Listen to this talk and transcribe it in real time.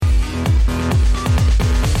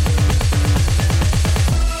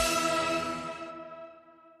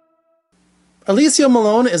Alicia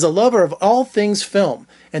Malone is a lover of all things film,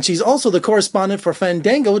 and she's also the correspondent for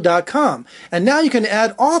Fandango.com. And now you can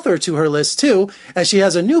add author to her list too, as she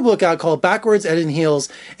has a new book out called Backwards and in Heels,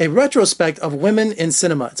 a retrospect of women in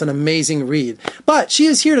cinema. It's an amazing read. But she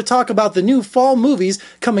is here to talk about the new fall movies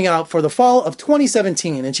coming out for the fall of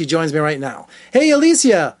 2017, and she joins me right now. Hey,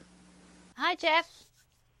 Alicia! Hi, Jeff.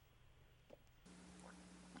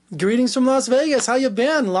 Greetings from Las Vegas. How you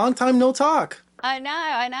been? Long time no talk. I know.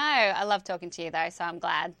 I love talking to you, though, so I'm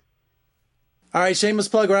glad. All right, shameless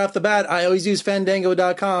plug right off the bat. I always use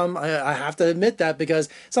Fandango.com. I have to admit that because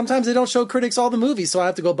sometimes they don't show critics all the movies, so I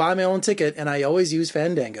have to go buy my own ticket, and I always use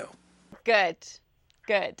Fandango. Good.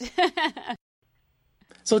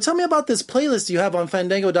 So tell me about this playlist you have on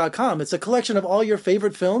Fandango.com. It's a collection of all your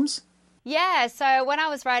favorite films? Yeah, so when I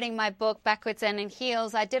was writing my book, Backwards and in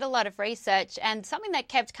Heels, I did a lot of research, and something that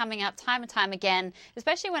kept coming up time and time again,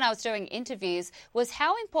 especially when I was doing interviews, was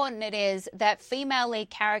how important it is that female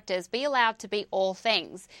lead characters be allowed to be all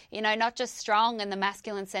things. You know, not just strong in the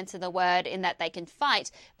masculine sense of the word in that they can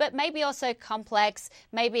fight, but maybe also complex,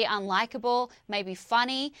 maybe unlikable, maybe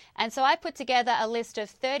funny. And so I put together a list of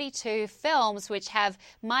 32 films which have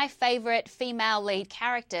my favorite female lead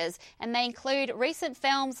characters, and they include recent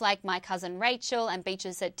films like My Cousin Rachel and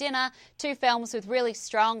Beaches at Dinner, two films with really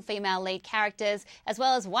strong female lead characters, as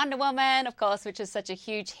well as Wonder Woman, of course, which is such a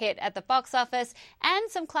huge hit at the box office,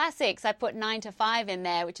 and some classics. I put 9 to 5 in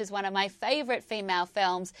there, which is one of my favorite female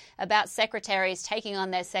films about secretaries taking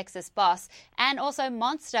on their sexist boss, and also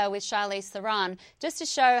Monster with Charlize Theron, just to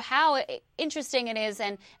show how interesting it is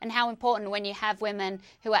and how important when you have women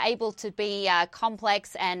who are able to be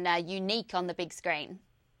complex and unique on the big screen.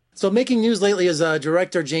 So making news lately is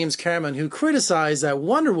director James Cameron, who criticized that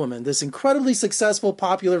Wonder Woman, this incredibly successful,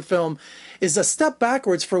 popular film, is a step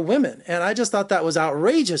backwards for women. And I just thought that was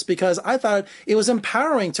outrageous because I thought it was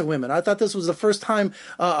empowering to women. I thought this was the first time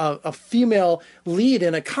a female lead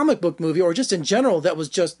in a comic book movie, or just in general, that was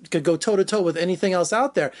just could go toe-to-toe with anything else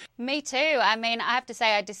out there. Me too. I mean, I have to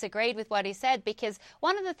say I disagreed with what he said, because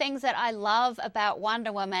one of the things that I love about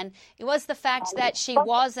Wonder Woman was the fact that she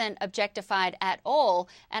wasn't objectified at all.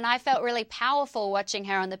 And I felt really powerful watching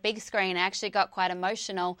her on the big screen. I actually got quite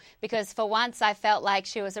emotional because for once I felt like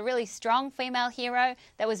she was a really strong female hero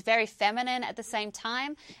that was very feminine at the same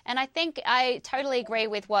time. And I think I totally agree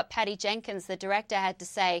with what Patty Jenkins, the director, had to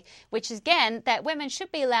say, which is, again, that women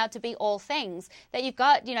should be allowed to be all things. That you've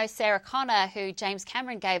got, you know, Sarah Connor, who James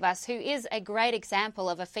Cameron gave us, who is a great example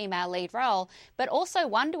of a female lead role, but also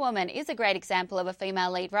Wonder Woman is a great example of a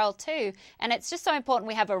female lead role too. And it's just so important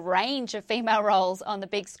we have a range of female roles on the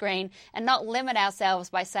big screen and not limit ourselves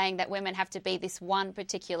by saying that women have to be this one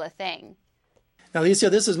particular thing. Now, Alicia,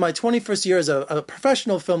 this is my 21st year as a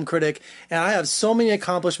professional film critic, and I have so many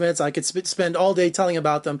accomplishments. I could spend all day telling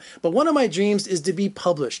about them. But one of my dreams is to be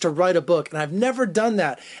published, to write a book, and I've never done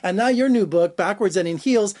that. And now your new book, Backwards and in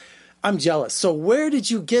Heels, I'm jealous. So where did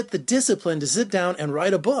you get the discipline to sit down and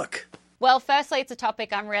write a book? Well, firstly, it's a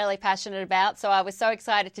topic I'm really passionate about, so I was so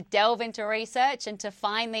excited to delve into research and to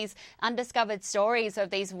find these undiscovered stories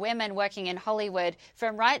of these women working in Hollywood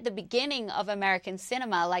from right at the beginning of American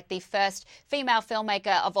cinema, like the first female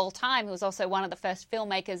filmmaker of all time, who was also one of the first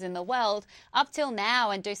filmmakers in the world, up till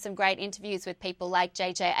now, and do some great interviews with people like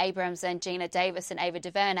J.J. Abrams and Gina Davis and Ava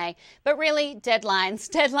DuVernay. But really,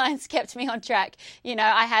 deadlines kept me on track. You know,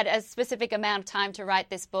 I had a specific amount of time to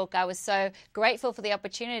write this book. I was so grateful for the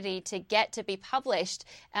opportunity to get to be published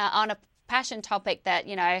on a passion topic that,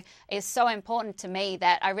 you know, is so important to me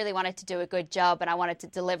that I really wanted to do a good job and I wanted to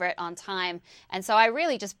deliver it on time. And so I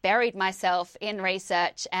really just buried myself in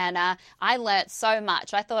research, and I learnt so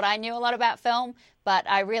much. I thought I knew a lot about film, but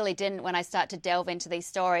I really didn't when I start to delve into these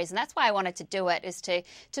stories. And that's why I wanted to do it, is to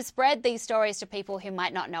spread these stories to people who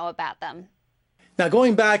might not know about them. Now,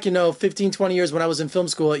 going back, 15, 20 years when I was in film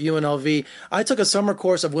school at UNLV, I took a summer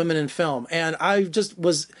course of women in film. And I just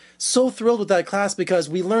was so thrilled with that class because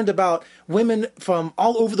we learned about women from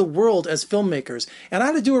all over the world as filmmakers. And I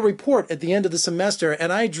had to do a report at the end of the semester,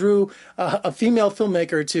 and I drew a women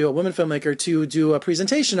filmmaker to do a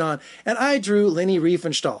presentation on. And I drew Leni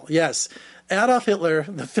Riefenstahl. Yes. Adolf Hitler,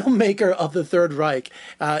 the filmmaker of the Third Reich.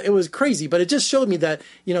 It was crazy, but it just showed me that,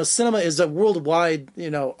 cinema is a worldwide,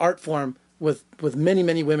 art form with many,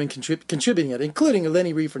 many women contributing it, including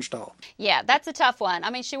Leni Riefenstahl. Yeah, that's a tough one. I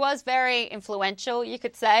mean, she was very influential, you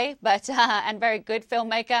could say, but and very good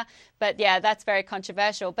filmmaker. But yeah, that's very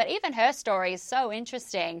controversial. But even her story is so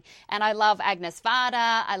interesting. And I love Agnes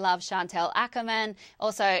Varda. I love Chantal Akerman.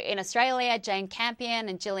 Also in Australia, Jane Campion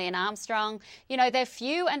and Gillian Armstrong. They're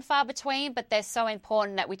few and far between, but they're so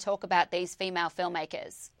important that we talk about these female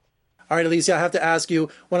filmmakers. All right, Alicia, I have to ask you,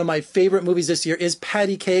 one of my favorite movies this year is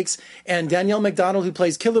Patty Cakes, and Danielle McDonald, who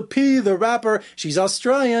plays Killer P, the rapper, she's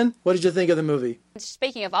Australian. What did you think of the movie?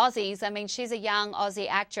 Speaking of Aussies, I mean, she's a young Aussie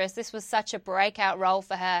actress. This was such a breakout role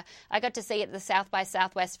for her. I got to see it at the South by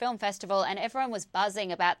Southwest Film Festival, and everyone was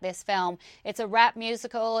buzzing about this film. It's a rap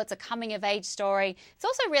musical. It's a coming-of-age story. It's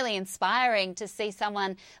also really inspiring to see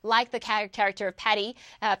someone like the character of Patty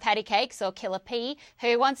Cakes, or Killer P,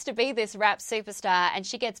 who wants to be this rap superstar, and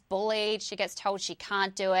she gets bullied. She gets told she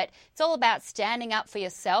can't do it. It's all about standing up for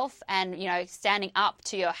yourself and, you know, standing up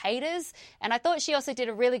to your haters. And I thought she also did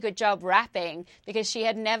a really good job rapping, because she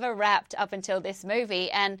had never rapped up until this movie.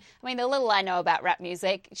 And, I mean, the little I know about rap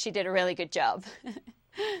music, she did a really good job.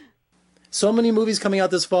 So many movies coming out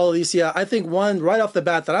this fall, Alicia. I think one right off the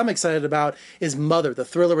bat that I'm excited about is Mother, the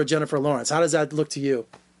thriller with Jennifer Lawrence. How does that look to you?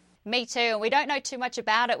 Me too. We don't know too much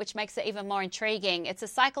about it, which makes it even more intriguing. It's a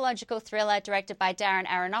psychological thriller directed by Darren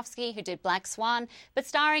Aronofsky, who did Black Swan, but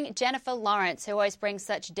starring Jennifer Lawrence, who always brings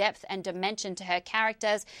such depth and dimension to her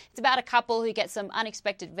characters. It's about a couple who get some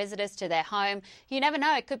unexpected visitors to their home. You never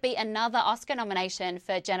know, it could be another Oscar nomination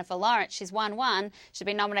for Jennifer Lawrence. She's won one. She's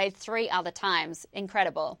been nominated 3 other times.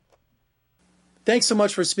 Incredible. Thanks so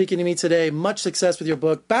much for speaking to me today. Much success with your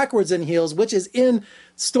book, Backwards in Heels, which is in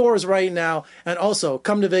stores right now. And also,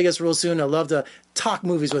 come to Vegas real soon. I'd love to talk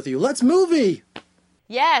movies with you. Let's movie!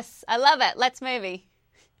 Yes, I love it. Let's movie.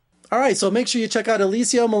 All right, so make sure you check out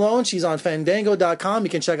Alicia Malone. She's on Fandango.com. You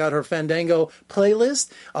can check out her Fandango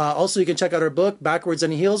playlist. Also, you can check out her book, Backwards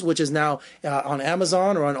in Heels, which is now on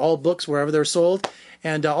Amazon or on all books, wherever they're sold.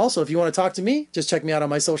 And also, if you want to talk to me, just check me out on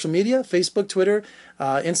my social media, Facebook, Twitter,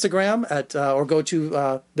 Instagram, or go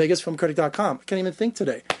to VegasFilmCritic.com. I can't even think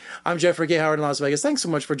today. I'm Jeffrey Gay Howard in Las Vegas. Thanks so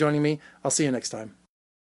much for joining me. I'll see you next time.